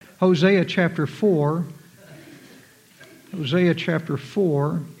Hosea chapter 4. Hosea chapter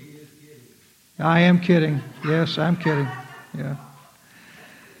 4. I am kidding. Yes, I'm kidding. Yeah.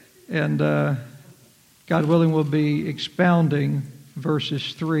 And God willing, we'll be expounding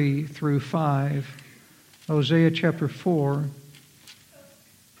verses 3 through 5. Hosea chapter 4,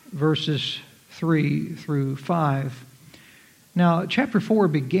 verses 3 through 5. Now, chapter 4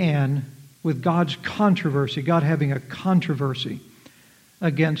 began with God's controversy, God having a controversy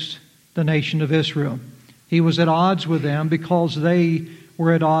against the nation of Israel. He was at odds with them because they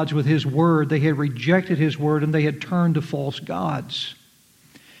were at odds with His Word. They had rejected His Word and they had turned to false gods.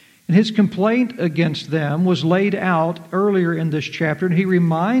 And His complaint against them was laid out earlier in this chapter, and He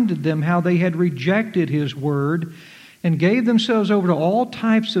reminded them how they had rejected His Word and gave themselves over to all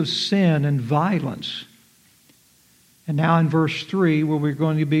types of sin and violence. And now in verse 3, where we're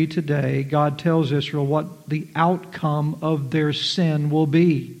going to be today, God tells Israel what the outcome of their sin will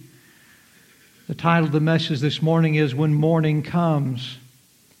be. The title of the message this morning is When Mourning Comes.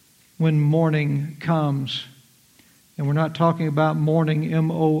 When Mourning Comes. And we're not talking about mourning,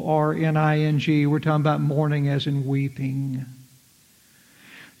 M-O-R-N-I-N-G. We're talking about mourning as in weeping.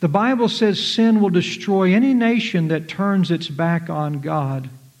 The Bible says sin will destroy any nation that turns its back on God.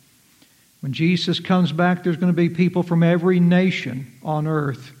 When Jesus comes back, there's going to be people from every nation on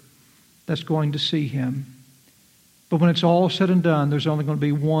earth that's going to see Him. But when it's all said and done, there's only going to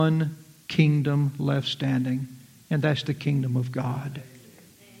be one kingdom left standing, and that's the kingdom of God.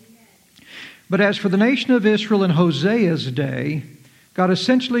 But as for the nation of Israel in Hosea's day, God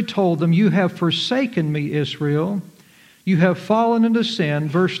essentially told them, you have forsaken me, Israel. You have fallen into sin.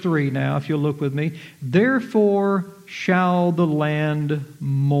 Verse 3 now, if you'll look with me. Therefore shall the land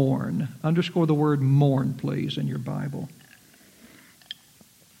mourn. Underscore the word mourn, please, in your Bible.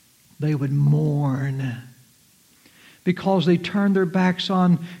 They would mourn. Because they turned their backs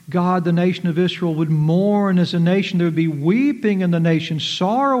on God, the nation of Israel would mourn as a nation. There would be weeping in the nation,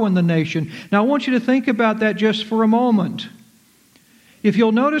 sorrow in the nation. Now I want you to think about that just for a moment. If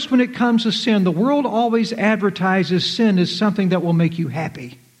you'll notice when it comes to sin, the world always advertises sin as something that will make you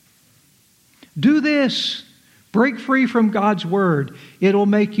happy. Do this. Break free from God's Word. It'll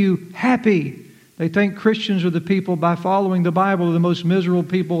make you happy. They think Christians are the people, by following the Bible, are the most miserable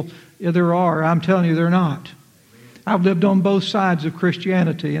people there are. I'm telling you, they're not. I've lived on both sides of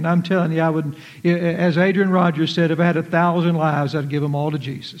Christianity, and I'm telling you, I would, as Adrian Rogers said, if I had 1,000 lives, I'd give them all to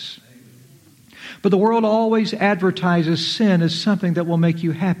Jesus. But the world always advertises sin as something that will make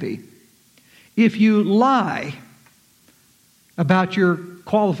you happy. If you lie about your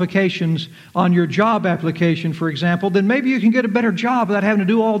qualifications on your job application, for example, then maybe you can get a better job without having to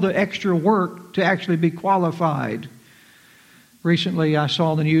do all the extra work to actually be qualified. Recently, I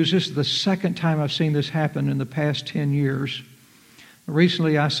saw in the news, this is the second time I've seen this happen in the past 10 years.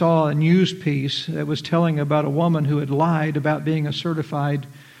 Recently, I saw a news piece that was telling about a woman who had lied about being a certified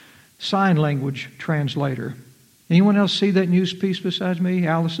sign language translator. Anyone else see that news piece besides me?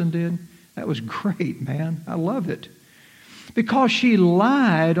 Allison did. That was great, man. I love it. Because she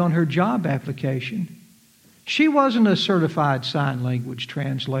lied on her job application. She wasn't a certified sign language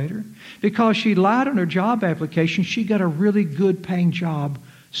translator. Because she lied on her job application, she got a really good paying job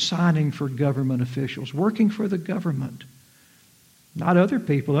signing for government officials, working for the government. Not other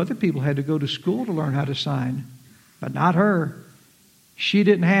people. Other people had to go to school to learn how to sign, but not her. She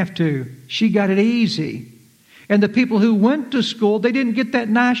didn't have to. She got it easy. And the people who went to school, they didn't get that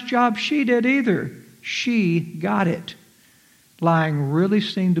nice job she did either. She got it. Lying really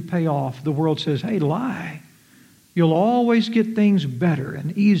seemed to pay off. The world says, hey, lie. You'll always get things better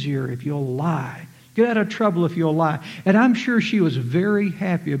and easier if you'll lie. Get out of trouble if you'll lie. And I'm sure she was very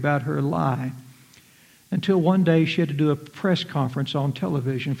happy about her lie until one day she had to do a press conference on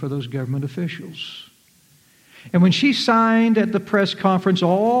television for those government officials. And when she signed at the press conference,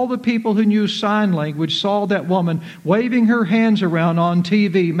 all the people who knew sign language saw that woman waving her hands around on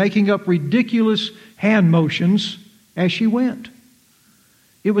TV, making up ridiculous hand motions as she went.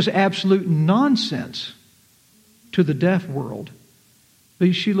 It was absolute nonsense to the deaf world.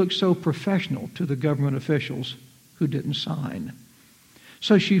 But she looked so professional to the government officials who didn't sign.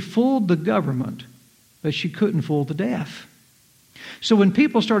 So she fooled the government, but she couldn't fool the deaf. So when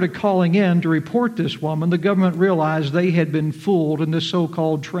people started calling in to report this woman, the government realized they had been fooled, and this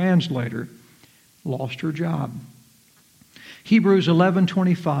so-called translator lost her job. Hebrews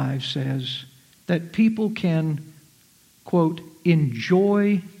 11:25 says that people can, quote,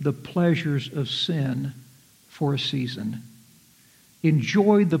 enjoy the pleasures of sin for a season.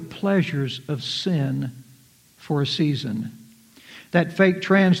 Enjoy the pleasures of sin for a season. That fake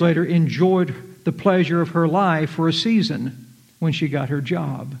translator enjoyed the pleasure of her life for a season when she got her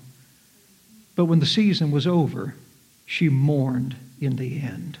job. But when the season was over, she mourned in the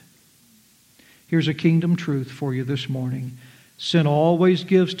end. Here's a kingdom truth for you this morning. Sin always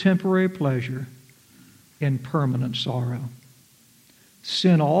gives temporary pleasure and permanent sorrow.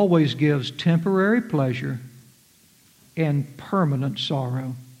 Sin always gives temporary pleasure and permanent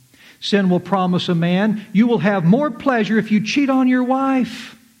sorrow. Sin will promise a man, you will have more pleasure if you cheat on your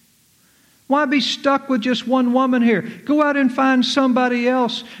wife. Why be stuck with just one woman here? Go out and find somebody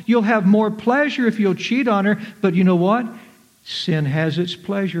else. You'll have more pleasure if you'll cheat on her. But you know what? Sin has its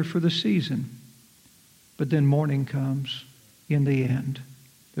pleasure for the season. But then mourning comes in the end.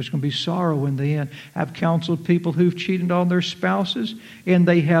 There's going to be sorrow in the end. I've counseled people who've cheated on their spouses, and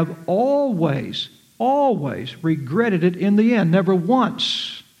they have always regretted it in the end. Never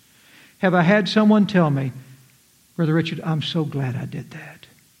once have I had someone tell me, Brother Richard, I'm so glad I did that.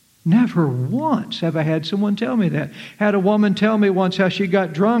 Never once have I had someone tell me that. Had a woman tell me once how she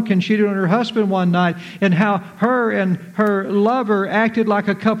got drunk and cheated on her husband one night, and how her and her lover acted like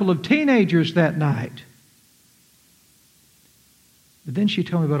a couple of teenagers that night. But then she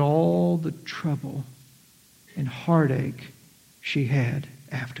told me about all the trouble and heartache she had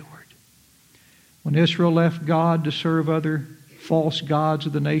afterward. When Israel left God to serve other false gods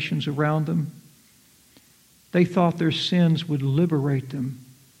of the nations around them, they thought their sins would liberate them,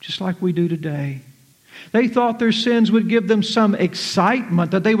 just like we do today. They thought their sins would give them some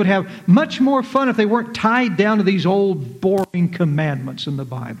excitement, that they would have much more fun if they weren't tied down to these old boring commandments in the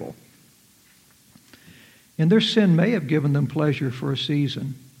Bible. And their sin may have given them pleasure for a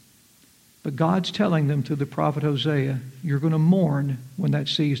season. But God's telling them through the prophet Hosea, you're going to mourn when that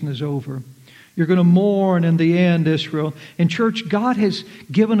season is over. You're going to mourn in the end, Israel. And church, God has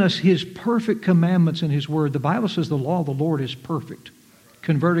given us His perfect commandments in His Word. The Bible says the law of the Lord is perfect,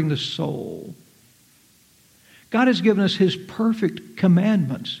 converting the soul. God has given us His perfect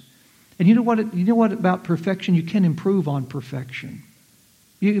commandments. And you know what about perfection? You can improve on perfection.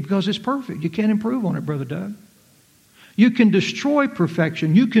 Because it's perfect. You can't improve on it, Brother Doug. You can destroy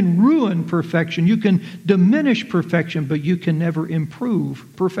perfection. You can ruin perfection. You can diminish perfection, but you can never improve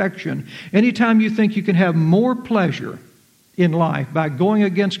perfection. Anytime you think you can have more pleasure in life by going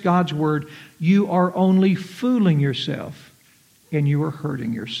against God's Word, you are only fooling yourself, and you are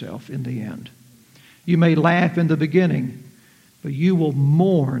hurting yourself in the end. You may laugh in the beginning, but you will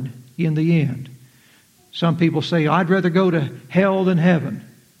mourn in the end. Some people say, I'd rather go to hell than heaven.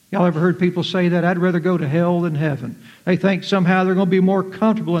 Y'all ever heard people say that? I'd rather go to hell than heaven. They think somehow they're going to be more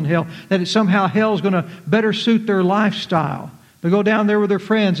comfortable in hell, that somehow hell's going to better suit their lifestyle. They go down there with their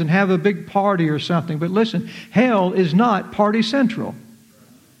friends and have a big party or something. But listen, hell is not party central.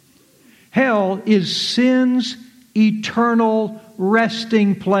 Hell is sin's eternal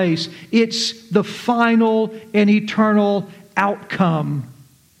resting place. It's the final and eternal outcome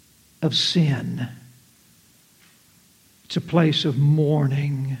of sin. It's a place of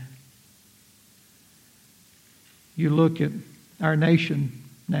mourning. You look at our nation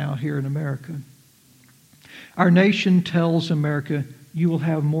now here in America. Our nation tells America, you will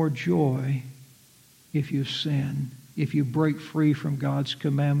have more joy if you sin, if you break free from God's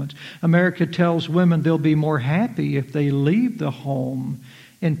commandments. America tells women they'll be more happy if they leave the home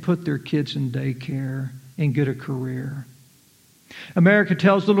and put their kids in daycare and get a career. America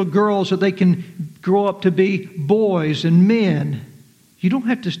tells little girls that they can grow up to be boys and men. You don't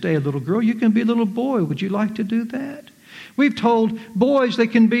have to stay a little girl. You can be a little boy. Would you like to do that? We've told boys they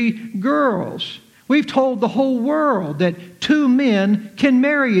can be girls. We've told the whole world that two men can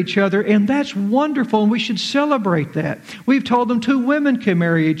marry each other, and that's wonderful, and we should celebrate that. We've told them two women can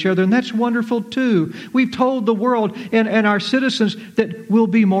marry each other, and that's wonderful too. We've told the world and our citizens that we'll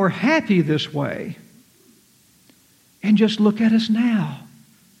be more happy this way. And just look at us now.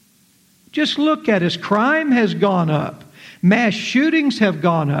 Just look at us. Crime has gone up. Mass shootings have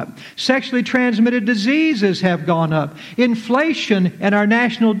gone up. Sexually transmitted diseases have gone up. Inflation and our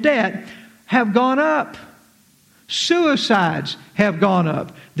national debt have gone up. Suicides have gone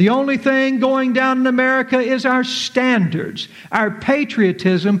up. The only thing going down in America is our standards, our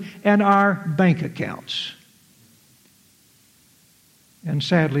patriotism, and our bank accounts. And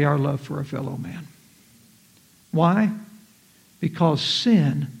sadly, our love for a fellow man. Why? Because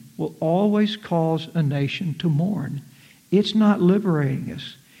sin will always cause a nation to mourn. It's not liberating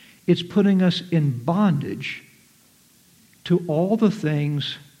us. It's putting us in bondage to all the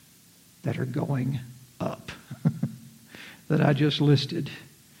things that are going up that I just listed.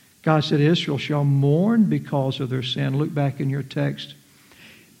 God said, Israel shall mourn because of their sin. Look back in your text.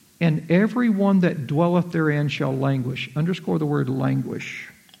 And everyone that dwelleth therein shall languish. Underscore the word languish.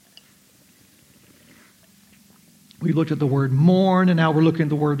 We looked at the word mourn, and now we're looking at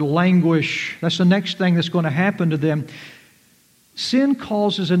the word languish. That's the next thing that's going to happen to them. Sin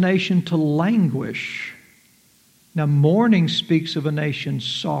causes a nation to languish. Now, mourning speaks of a nation's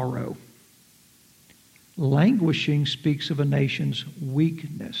sorrow. Languishing speaks of a nation's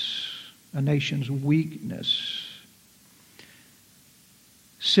weakness. A nation's weakness.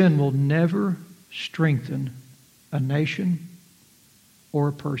 Sin will never strengthen a nation or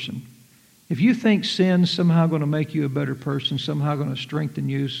a person. If you think sin's somehow going to make you a better person, somehow going to strengthen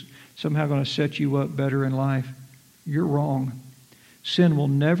you, somehow going to set you up better in life, you're wrong. Sin will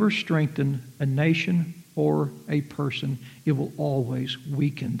never strengthen a nation or a person. It will always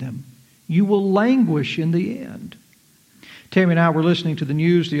weaken them. You will languish in the end. Tammy and I were listening to the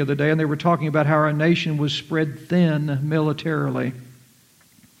news the other day, and they were talking about how our nation was spread thin militarily.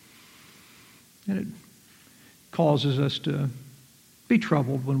 And it causes us to be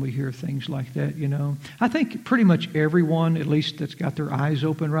troubled when we hear things like that, you know. I think pretty much everyone, at least that's got their eyes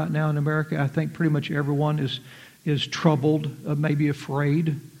open right now in America, I think pretty much everyone is troubled, maybe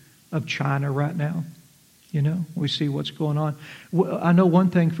afraid of China right now. You know, we see what's going on. I know one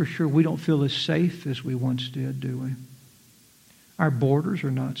thing for sure, we don't feel as safe as we once did, do we? Our borders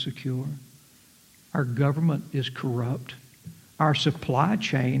are not secure. Our government is corrupt. Our supply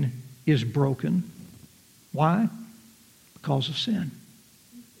chain is broken. Why? Because of sin.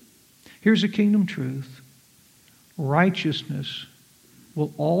 Here's a kingdom truth. Righteousness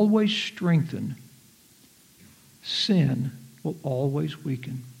will always strengthen. Sin will always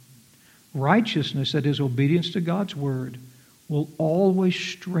weaken. Righteousness, that is obedience to God's word, will always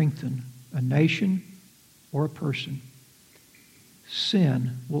strengthen a nation or a person.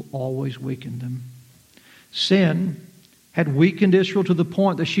 Sin will always weaken them. Sin had weakened Israel to the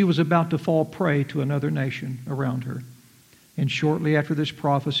point that she was about to fall prey to another nation around her. And shortly after this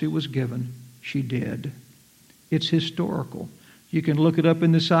prophecy was given, she did. It's historical. You can look it up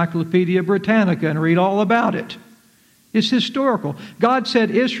in the Encyclopedia Britannica and read all about it. It's historical. God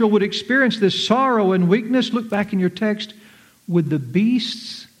said Israel would experience this sorrow and weakness, look back in your text, with the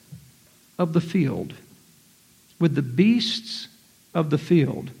beasts of the field. With the beasts of the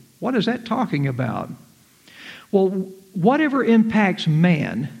field. What is that talking about? Well, whatever impacts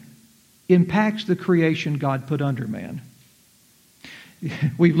man impacts the creation God put under man.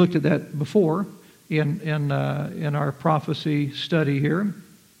 We've looked at that before in our prophecy study here.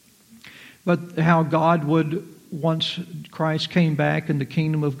 But how God would, once Christ came back and the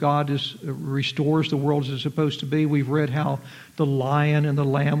kingdom of God restores the world as it's supposed to be, we've read how the lion and the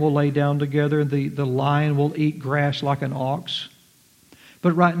lamb will lay down together. The lion will eat grass like an ox.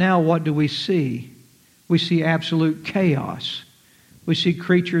 But right now, what do we see? We see absolute chaos. We see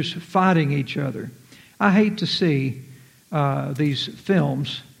creatures fighting each other. I hate to see these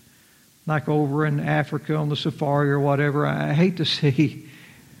films, like over in Africa on the safari or whatever. I hate to see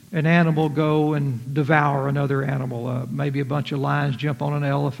an animal go and devour another animal. Maybe a bunch of lions jump on an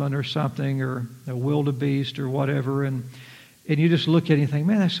elephant or something, or a wildebeest or whatever, and you just look at it and think,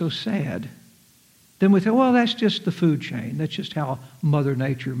 man, that's so sad. Then we think, well, that's just the food chain. That's just how Mother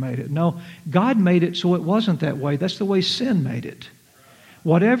Nature made it. No, God made it so it wasn't that way. That's the way sin made it.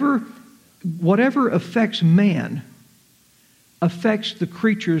 Whatever affects man affects the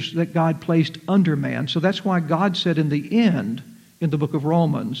creatures that God placed under man. So that's why God said in the end, in the book of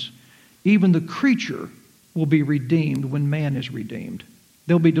Romans, even the creature will be redeemed when man is redeemed.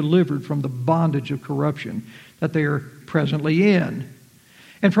 They'll be delivered from the bondage of corruption that they are presently in.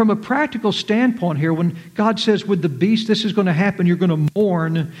 And from a practical standpoint here, when God says with the beast, this is going to happen, you're going to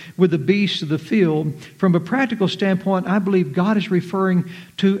mourn with the beasts of the field. From a practical standpoint, I believe God is referring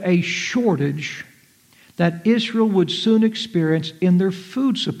to a shortage that Israel would soon experience in their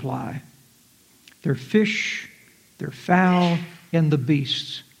food supply. Their fish, their fowl, and the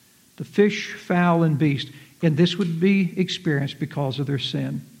beasts. The fish, fowl, and beast. And this would be experienced because of their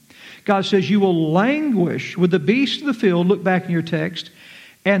sin. God says, you will languish with the beasts of the field, look back in your text,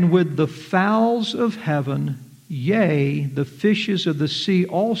 and with the fowls of heaven, yea, the fishes of the sea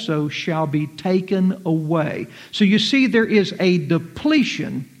also shall be taken away. So you see there is a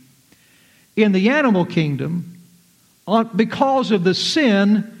depletion in the animal kingdom because of the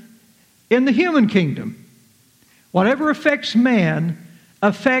sin in the human kingdom. Whatever affects man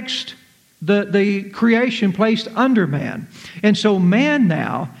affects the creation placed under man. And so man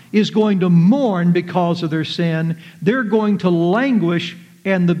now is going to mourn because of their sin. They're going to languish,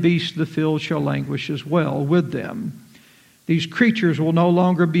 and the beasts of the field shall languish as well with them. These creatures will no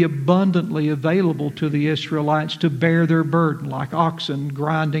longer be abundantly available to the Israelites to bear their burden, like oxen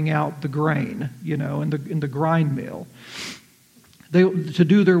grinding out the grain, in the grind mill. to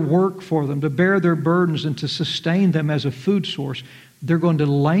do their work for them, to bear their burdens and to sustain them as a food source, they're going to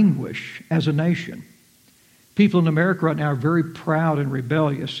languish as a nation. People in America right now are very proud and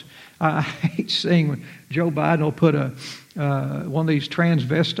rebellious. I hate seeing when Joe Biden will put one of these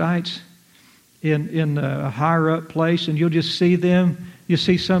transvestites in a higher up place, and you'll just see them. You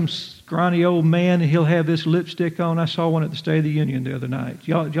see some scrawny old man, and he'll have this lipstick on. I saw one at the State of the Union the other night.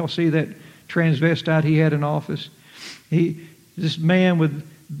 Y'all see that transvestite he had in office? This man with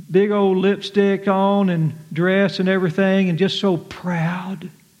big old lipstick on and dress and everything, and just so proud.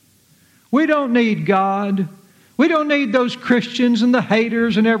 We don't need God. We don't need those Christians and the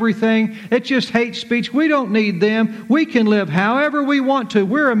haters and everything. It's just hate speech. We don't need them. We can live however we want to.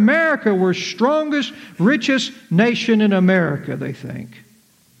 We're America. We're strongest, richest nation in America, they think.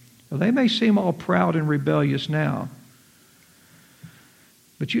 Well, they may seem all proud and rebellious now.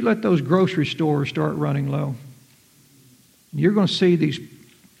 But you let those grocery stores start running low. You're going to see these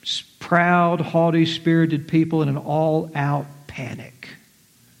proud, haughty, spirited people in an all-out panic.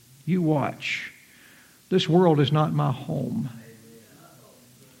 You watch. This world is not my home.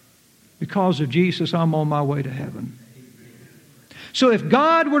 Because of Jesus, I'm on my way to heaven. So if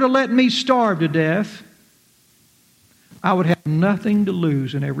God were to let me starve to death, I would have nothing to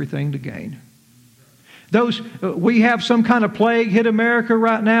lose and everything to gain. We have some kind of plague hit America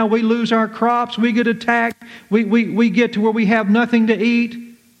right now. We lose our crops. We get attacked. We get to where we have nothing to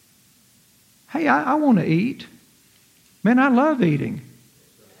eat. Hey, I want to eat. Man, I love eating.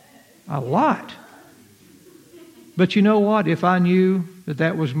 A lot. But you know what? If I knew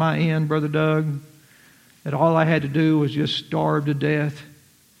that was my end, Brother Doug, that all I had to do was just starve to death,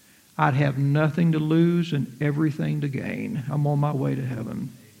 I'd have nothing to lose and everything to gain. I'm on my way to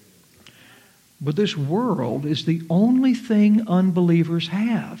heaven. But this world is the only thing unbelievers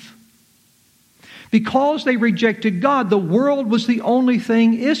have. Because they rejected God, the world was the only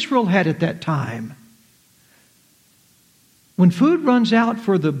thing Israel had at that time. When food runs out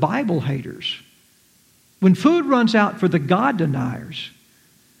for the Bible haters, when food runs out for the God deniers,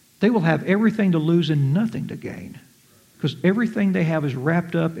 they will have everything to lose and nothing to gain. Because everything they have is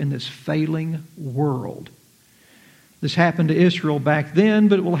wrapped up in this failing world. This happened to Israel back then,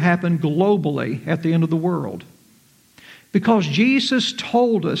 but it will happen globally at the end of the world. Because Jesus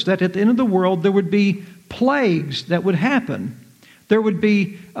told us that at the end of the world there would be plagues that would happen. There would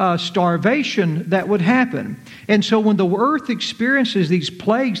be starvation that would happen. And so when the earth experiences these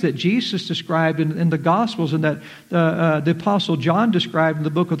plagues that Jesus described in the Gospels and that the Apostle John described in the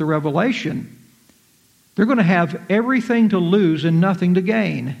book of the Revelation, they're going to have everything to lose and nothing to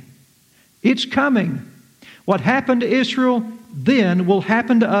gain. It's coming. What happened to Israel then will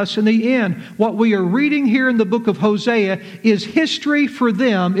happen to us in the end. What we are reading here in the book of Hosea is history for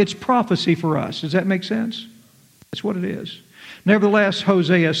them. It's prophecy for us. Does that make sense? That's what it is. Nevertheless,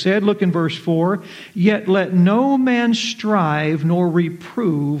 Hosea said, look in verse 4, yet let no man strive nor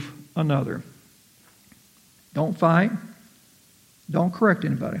reprove another. Don't fight. Don't correct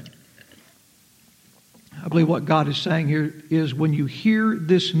anybody. I believe what God is saying here is when you hear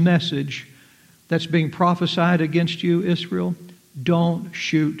this message that's being prophesied against you, Israel, don't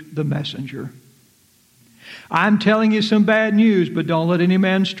shoot the messenger. I'm telling you some bad news, but don't let any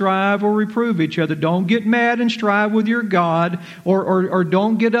man strive or reprove each other. Don't get mad and strive with your God, or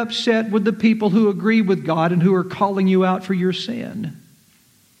don't get upset with the people who agree with God and who are calling you out for your sin.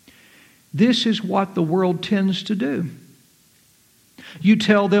 This is what the world tends to do. You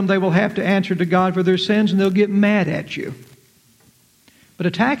tell them they will have to answer to God for their sins, and they'll get mad at you. But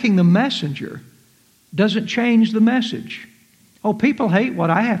attacking the messenger doesn't change the message. Oh, people hate what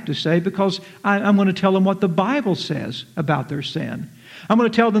I have to say because I'm going to tell them what the Bible says about their sin. I'm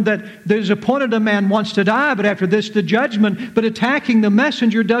going to tell them that there's appointed a man wants to die, but after this the judgment. But attacking the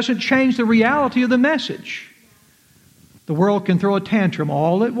messenger doesn't change the reality of the message. The world can throw a tantrum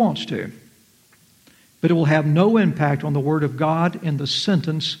all it wants to, but it will have no impact on the Word of God and the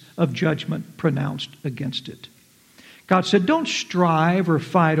sentence of judgment pronounced against it. God said, don't strive or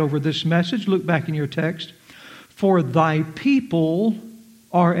fight over this message. Look back in your text. For thy people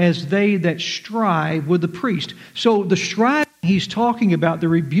are as they that strive with the priest. So the striving he's talking about, the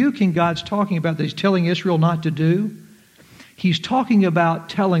rebuking God's talking about that he's telling Israel not to do, he's talking about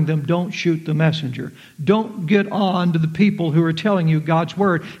telling them don't shoot the messenger. Don't get on to the people who are telling you God's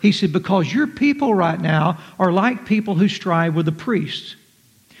word. He said, because your people right now are like people who strive with the priests.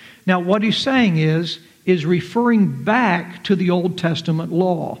 Now what he's saying is referring back to the Old Testament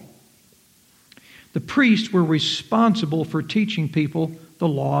law. The priests were responsible for teaching people the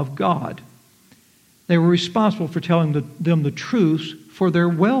law of God. They were responsible for telling them the truth for their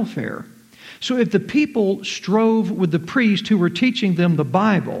welfare. So if the people strove with the priest who were teaching them the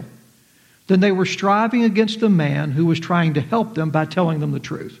Bible, then they were striving against the man who was trying to help them by telling them the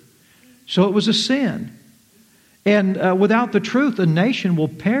truth. So it was a sin. And without the truth, a nation will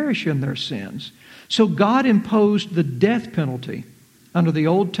perish in their sins. So God imposed the death penalty under the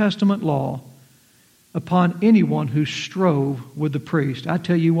Old Testament law upon anyone who strove with the priest. I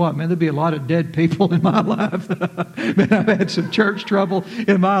tell you what, man, there'd be a lot of dead people in my life. Man, I've had some church trouble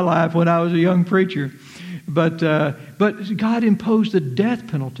in my life when I was a young preacher. But God imposed the death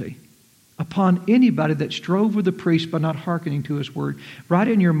penalty upon anybody that strove with the priest by not hearkening to his word. Write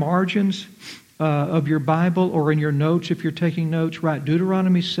in your margins of your Bible or in your notes, if you're taking notes, write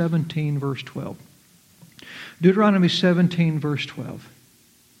Deuteronomy 17, verse 12. Deuteronomy 17, verse 12.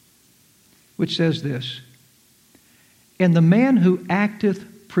 Which says this, and the man who acteth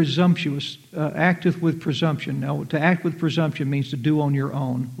with presumption. Now, to act with presumption means to do on your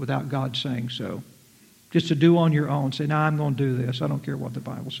own without God saying so. Just to do on your own. Say, I'm going to do this. I don't care what the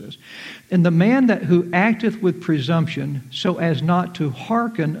Bible says. And the man who acteth with presumption so as not to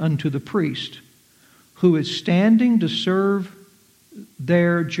hearken unto the priest, who is standing to serve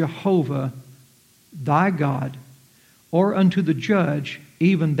their Jehovah, thy God, or unto the judge,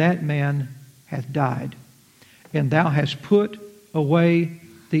 even that man hath died, and thou hast put away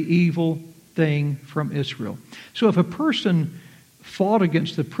the evil thing from Israel. So if a person fought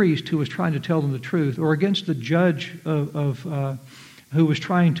against the priest who was trying to tell them the truth, or against the judge who was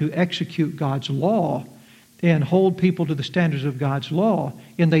trying to execute God's law and hold people to the standards of God's law,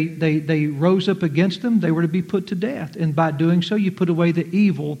 and they rose up against them, they were to be put to death. And by doing so, you put away the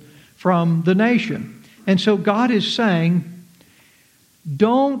evil from the nation. And so God is saying,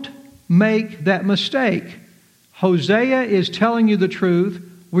 don't make that mistake. Hosea is telling you the truth.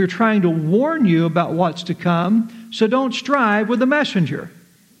 We're trying to warn you about what's to come. So don't strive with the messenger.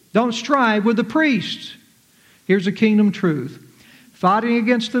 Don't strive with the priest. Here's a kingdom truth. Fighting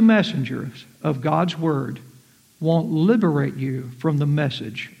against the messengers of God's word won't liberate you from the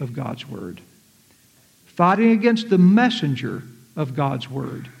message of God's word. Fighting against the messenger of God's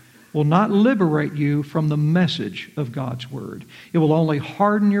word will not liberate you from the message of God's word. It will only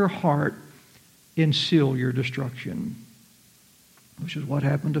harden your heart and seal your destruction, which is what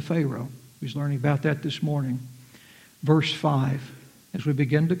happened to Pharaoh. We was learning about that this morning. Verse 5, as we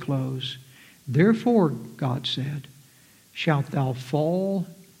begin to close, therefore, God said, shalt thou fall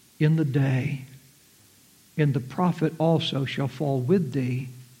in the day, and the prophet also shall fall with thee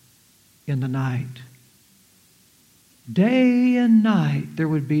in the night. Day and night there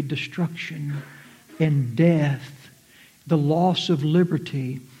would be destruction and death, the loss of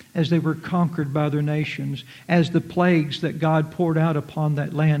liberty as they were conquered by their nations, as the plagues that God poured out upon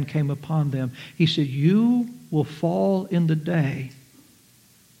that land came upon them. He said, you will fall in the day,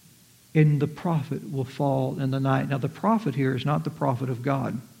 and the prophet will fall in the night. Now the prophet here is not the prophet of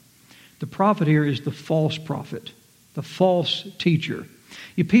God. The prophet here is the false prophet, the false teacher.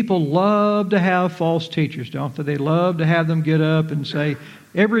 You people love to have false teachers, don't they? They love to have them get up and say,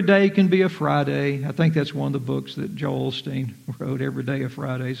 every day can be a Friday. I think that's one of the books that Joel Osteen wrote, Every Day a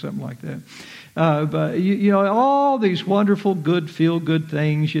Friday, something like that. But, you know, all these wonderful, good, feel-good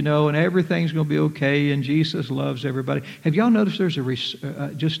things, you know, and everything's going to be okay, and Jesus loves everybody. Have y'all noticed there's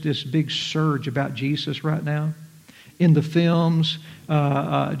just this big surge about Jesus right now? In the films,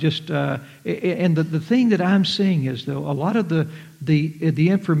 and the thing that I'm seeing is, though, a lot of the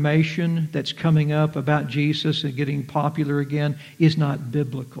information that's coming up about Jesus and getting popular again is not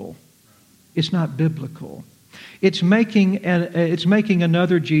biblical. It's not biblical. It's making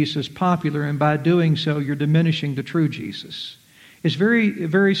another Jesus popular, and by doing so, you're diminishing the true Jesus. It's very,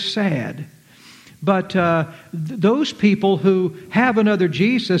 very sad. But those people who have another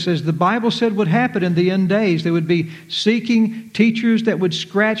Jesus, as the Bible said would happen in the end days, they would be seeking teachers that would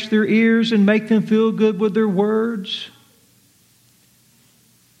scratch their ears and make them feel good with their words.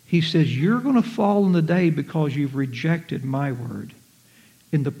 He says, you're going to fall in the day because you've rejected my word.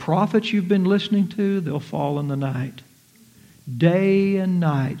 And the prophets you've been listening to, they'll fall in the night. Day and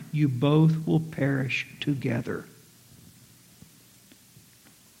night, you both will perish together.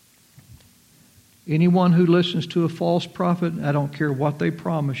 Anyone who listens to a false prophet, I don't care what they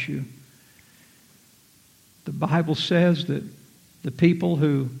promise you. The Bible says that the people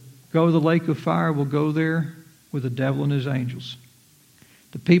who go to the lake of fire will go there with the devil and his angels.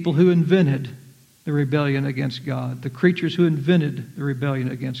 The people who invented the rebellion against God, the creatures who invented the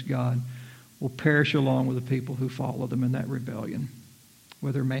rebellion against God, will perish along with the people who follow them in that rebellion,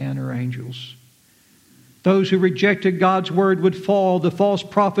 whether man or angels. Those who rejected God's word would fall. The false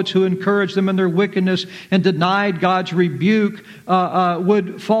prophets who encouraged them in their wickedness and denied God's rebuke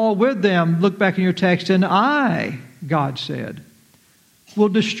would fall with them. Look back in your text. And I, God said, will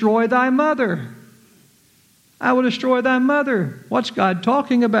destroy thy mother. I will destroy thy mother. What's God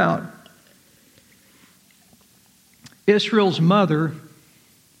talking about? Israel's mother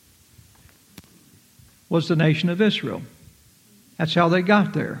was the nation of Israel. That's how they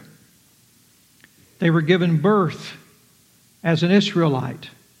got there. They were given birth as an Israelite.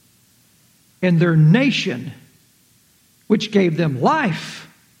 And their nation, which gave them life,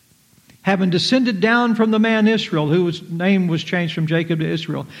 having descended down from the man Israel, whose name was changed from Jacob to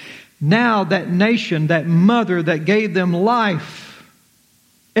Israel. Now that nation, that mother that gave them life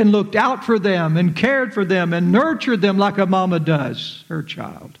and looked out for them and cared for them and nurtured them like a mama does her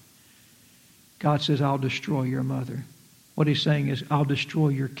child. God says, I'll destroy your mother. What he's saying is, I'll destroy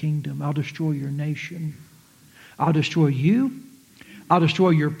your kingdom. I'll destroy your nation. I'll destroy you. I'll destroy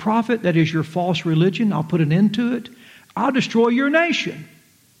your prophet, that is your false religion. I'll put an end to it. I'll destroy your nation.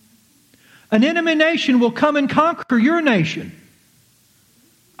 An enemy nation will come and conquer your nation.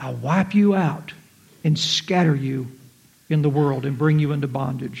 I'll wipe you out and scatter you in the world and bring you into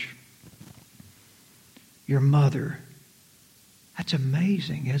bondage. Your mother. That's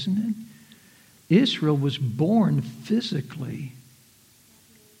amazing, isn't it? Israel was born physically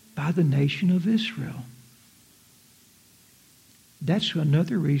by the nation of Israel. That's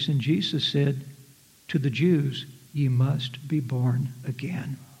another reason Jesus said to the Jews, ye must be born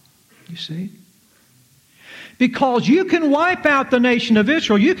again. You see? Because you can wipe out the nation of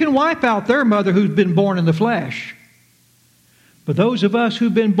Israel. You can wipe out their mother who's been born in the flesh. But those of us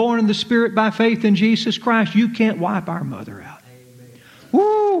who've been born in the Spirit by faith in Jesus Christ, you can't wipe our mother out. Amen.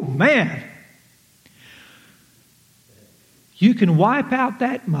 Woo, man. You can wipe out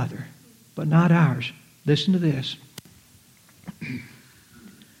that mother, but not ours. Listen to this.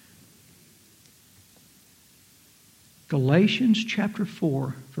 Galatians chapter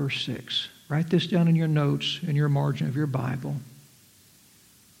 4, verse 6. Write this down in your notes, in your margin of your Bible.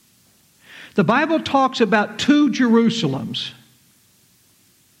 The Bible talks about two Jerusalems.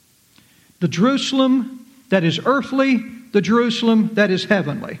 The Jerusalem that is earthly, the Jerusalem that is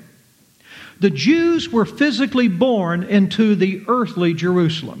heavenly. The Jews were physically born into the earthly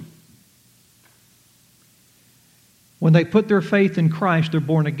Jerusalem. When they put their faith in Christ, they're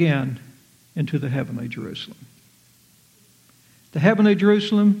born again into the heavenly Jerusalem. The heavenly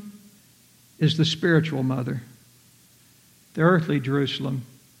Jerusalem is the spiritual mother. The earthly Jerusalem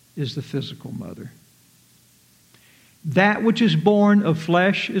is the physical mother. That which is born of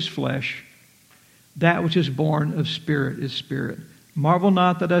flesh is flesh. That which is born of spirit is spirit. Marvel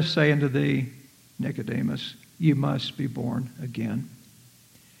not that I say unto thee, Nicodemus, you must be born again.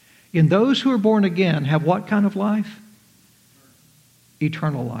 And those who are born again have what kind of life?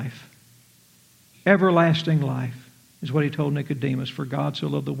 Eternal life. Everlasting life is what he told Nicodemus. For God so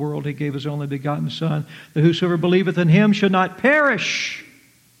loved the world, he gave his only begotten Son, that whosoever believeth in him should not perish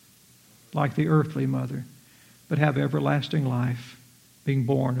like the earthly mother, but have everlasting life, being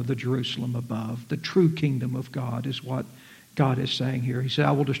born of the Jerusalem above. The true kingdom of God is what God is saying here. He said,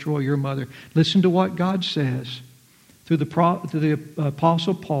 I will destroy your mother. Listen to what God says through the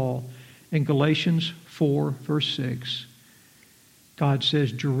Apostle Paul in Galatians 4, verse 6. God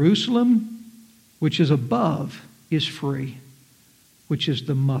says, Jerusalem, which is above, is free, which is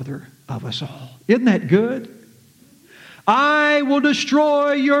the mother of us all. Isn't that good? I will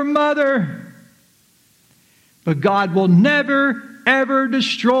destroy your mother. But God will never, ever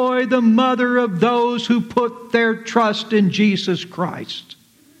destroy the mother of those who put their trust in Jesus Christ.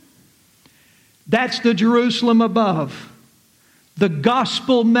 That's the Jerusalem above. The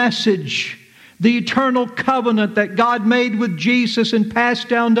gospel message, the eternal covenant that God made with Jesus and passed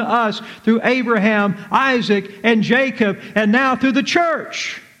down to us through Abraham, Isaac, and Jacob, and now through the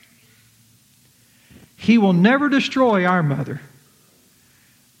church. He will never destroy our mother.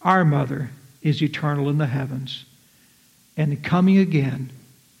 Our mother is eternal in the heavens and coming again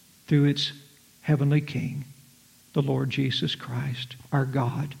through its heavenly King, the Lord Jesus Christ, our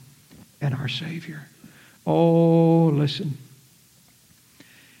God and our Savior. Oh, listen.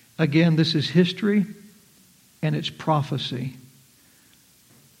 Again, this is history and it's prophecy.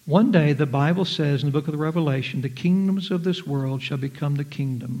 One day, the Bible says in the book of the Revelation, the kingdoms of this world shall become the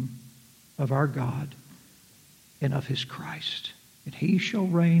kingdom of our God and of His Christ. And He shall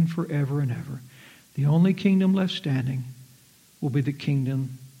reign forever and ever. The only kingdom left standing will be the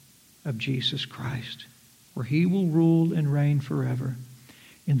kingdom of Jesus Christ, where He will rule and reign forever.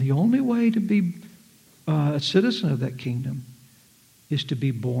 And the only way to be a citizen of that kingdom is to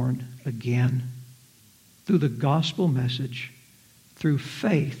be born again. through the gospel message, through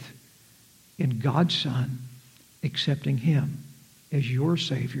faith in God's Son, accepting Him as your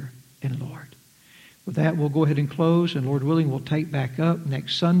Savior and Lord. With that, we'll go ahead and close, and Lord willing, we'll take back up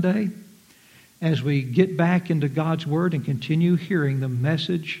next Sunday as we get back into God's Word and continue hearing the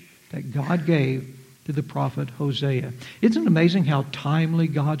message that God gave to the prophet Hosea. Isn't it amazing how timely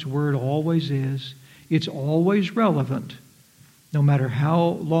God's Word always is? It's always relevant, no matter how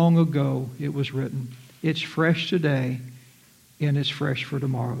long ago it was written. It's fresh today, and it's fresh for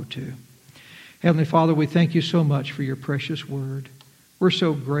tomorrow too. Heavenly Father, we thank you so much for your precious Word. We're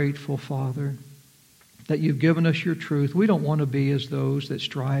so grateful, Father, that you've given us your truth. We don't want to be as those that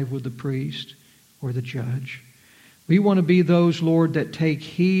strive with the priest or the judge. We want to be those, Lord, that take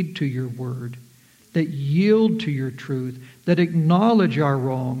heed to your word, that yield to your truth, that acknowledge our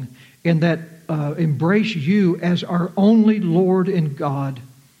wrong, and that embrace you as our only Lord and God,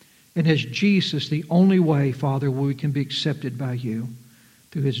 and as Jesus, the only way, Father, where we can be accepted by you,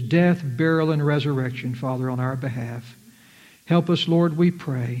 through his death, burial, and resurrection, Father, on our behalf. Help us, Lord, we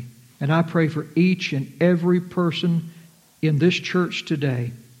pray. And I pray for each and every person in this church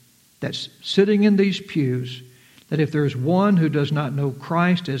today that's sitting in these pews, that if there's one who does not know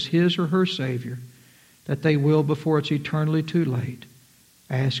Christ as his or her Savior, that they will before it's eternally too late.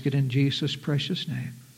 I ask it in Jesus' precious name.